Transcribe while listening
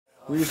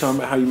We were talking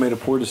about how you made a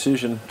poor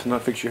decision to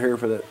not fix your hair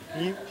for that.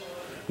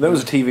 That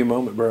was a TV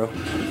moment, bro.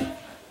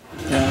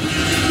 Yeah.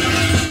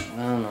 I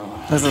don't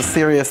know. It was a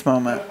serious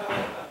moment.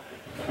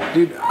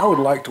 Dude, I would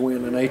like to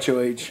win an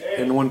HOH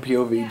and one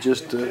POV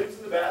just to,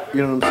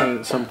 you know what I'm saying,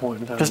 at some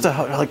point in time. Just to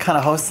like kind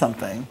of host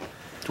something.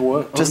 To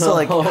what? Just to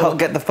like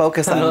get the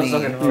focus on me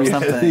or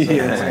something.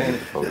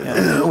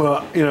 Yeah.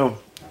 Well, you know,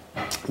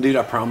 dude,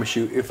 I promise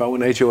you, if I win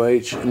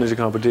HOH and there's a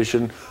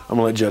competition, I'm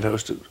gonna let Judd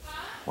host it.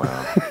 Wow.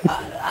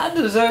 I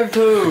deserve to.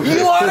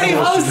 You already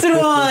hosted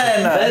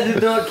one! That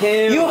did not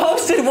count. You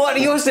hosted one.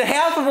 You hosted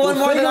half of one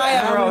more than I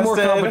ever How many more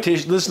hosted.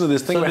 competitions? Listen to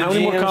this. Think about how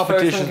many more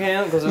competitions.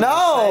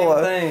 No,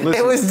 Listen.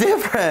 it was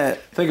different.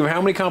 Think of how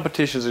many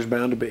competitions there's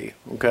bound to be,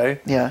 okay?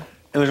 Yeah.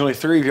 And there's only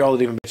 3 of y'all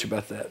that even bitch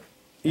about that.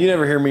 You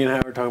never hear me and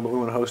Howard talk about we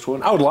want to host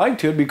one. I would like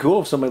to. It'd be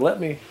cool if somebody let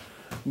me.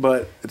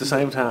 But at the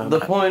same time, The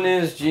point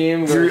is,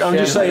 Jim goes. I'm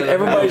just saying,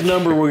 everybody's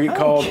number will get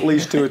called at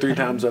least 2 or 3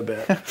 times, I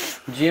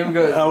bet. Jim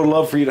goes. I would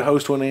love for you to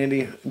host one,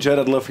 Andy. Judd,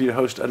 I'd love for you to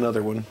host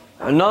another one.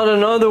 Not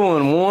another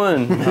one.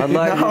 One. I'd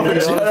like No, to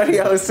Judd already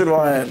hosted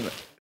one.